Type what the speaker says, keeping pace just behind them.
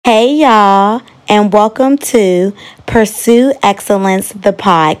and welcome to Pursue Excellence, the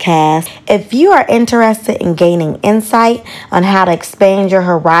podcast. If you are interested in gaining insight on how to expand your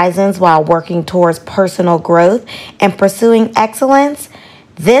horizons while working towards personal growth and pursuing excellence,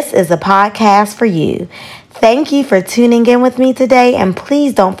 this is a podcast for you. Thank you for tuning in with me today, and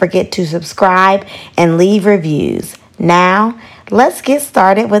please don't forget to subscribe and leave reviews. Now, let's get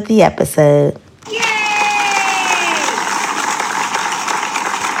started with the episode.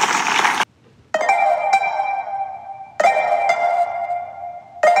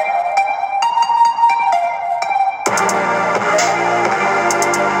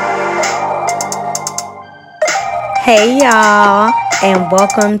 Hey y'all, and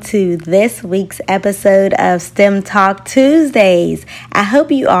welcome to this week's episode of STEM Talk Tuesdays. I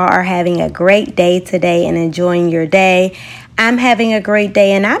hope you all are having a great day today and enjoying your day. I'm having a great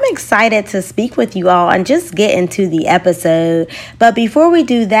day and I'm excited to speak with you all and just get into the episode. But before we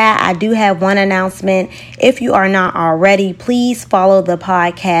do that, I do have one announcement. If you are not already, please follow the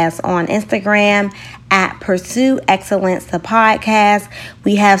podcast on Instagram at Pursue Excellence, the podcast.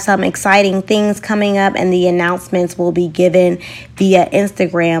 We have some exciting things coming up and the announcements will be given via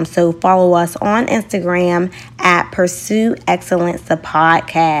Instagram. So follow us on Instagram at Pursue Excellence, the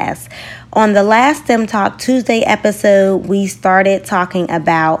podcast. On the last STEM Talk Tuesday episode, we started talking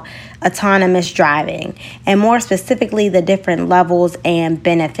about autonomous driving and more specifically the different levels and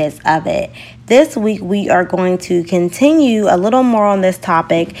benefits of it. This week, we are going to continue a little more on this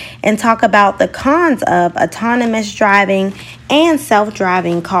topic and talk about the cons of autonomous driving and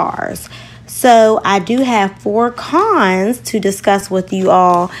self-driving cars. So I do have 4 cons to discuss with you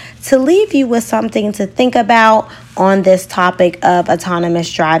all to leave you with something to think about on this topic of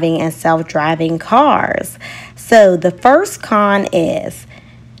autonomous driving and self-driving cars. So the first con is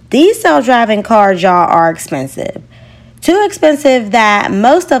these self-driving cars, y'all, are expensive. Too expensive that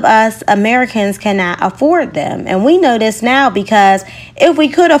most of us Americans cannot afford them. And we know this now because if we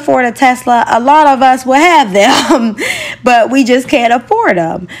could afford a Tesla, a lot of us would have them, but we just can't afford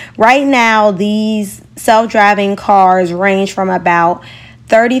them. Right now, these self-driving cars range from about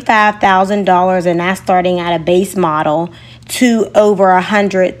 $35,000, and that's starting at a base model, to over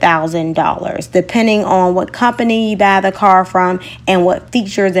 $100,000, depending on what company you buy the car from and what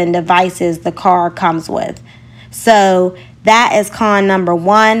features and devices the car comes with. So that is con number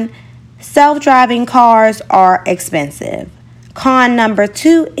 1. Self-driving cars are expensive. Con number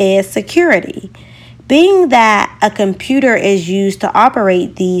 2 is security. Being that a computer is used to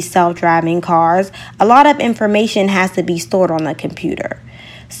operate these self-driving cars, a lot of information has to be stored on the computer.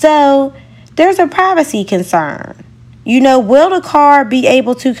 So there's a privacy concern. Will the car be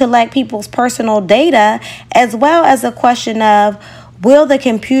able to collect people's personal data, as well as a question of, will the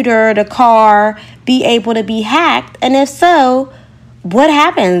computer, the car, be able to be hacked? And if so, what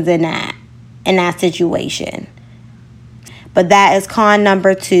happens in that situation? But that is con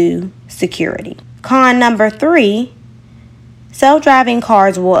number 2, security. Con number 3, self-driving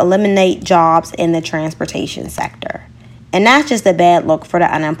cars will eliminate jobs in the transportation sector. And that's just a bad look for the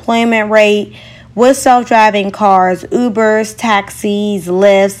unemployment rate. With self-driving cars, Ubers, taxis,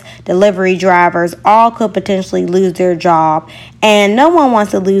 Lyfts, delivery drivers all could potentially lose their job, and no one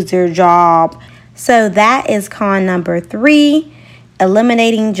wants to lose their job. So that is con number 3,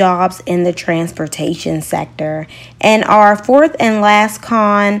 eliminating jobs in the transportation sector. And our 4th and last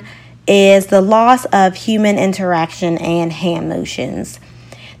con is the loss of human interaction and hand motions.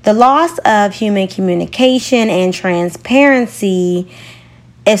 The loss of human communication and transparency.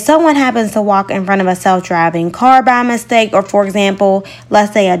 If someone happens to walk in front of a self-driving car by mistake, or for example,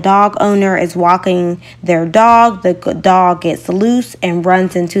 let's say a dog owner is walking their dog, the dog gets loose and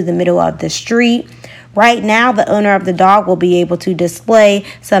runs into the middle of the street. Right now, the owner of the dog will be able to display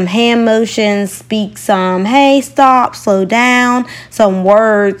some hand motions, speak some, hey, stop, slow down, some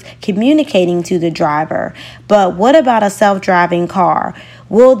words communicating to the driver. But what about a self-driving car?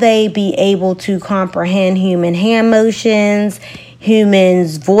 Will they be able to comprehend human hand motions,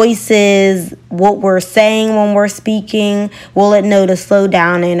 humans' voices, what we're saying when we're speaking? Will it know to slow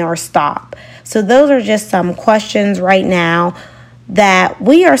down and or stop? So those are just some questions right now that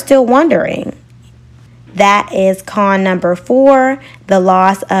we are still wondering. That is con number 4, the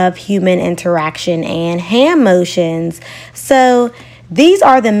loss of human interaction and hand motions. So these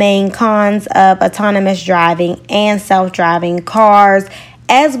are the main cons of autonomous driving and self-driving cars.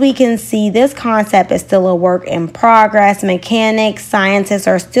 As we can see, this concept is still a work in progress. Mechanics, scientists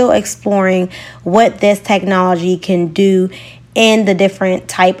are still exploring what this technology can do in the different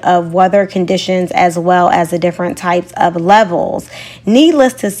type of weather conditions as well as the different types of levels.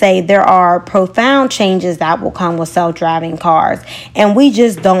 Needless to say, there are profound changes that will come with self-driving cars, and we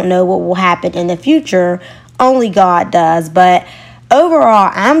just don't know what will happen in the future. Only God does. But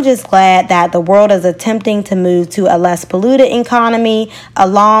overall, I'm just glad that the world is attempting to move to a less polluted economy,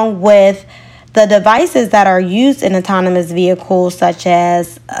 along with the devices that are used in autonomous vehicles, such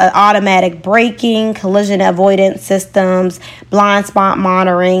as automatic braking, collision avoidance systems, blind spot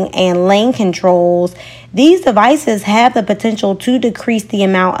monitoring, and lane controls. These devices have the potential to decrease the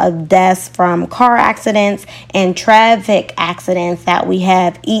amount of deaths from car accidents and traffic accidents that we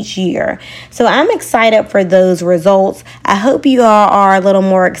have each year. So I'm excited for those results. I hope you all are a little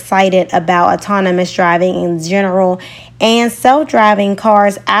more excited about autonomous driving in general and self-driving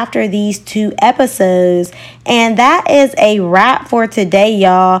cars after these 2 episodes. And that is a wrap for today,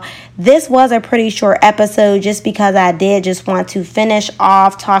 y'all. This was a pretty short episode just because I did just want to finish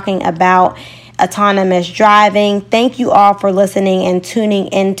off talking about autonomous driving. Thank you all for listening and tuning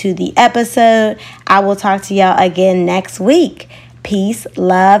into the episode. I will talk to y'all again next week. Peace,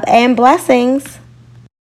 love, and blessings.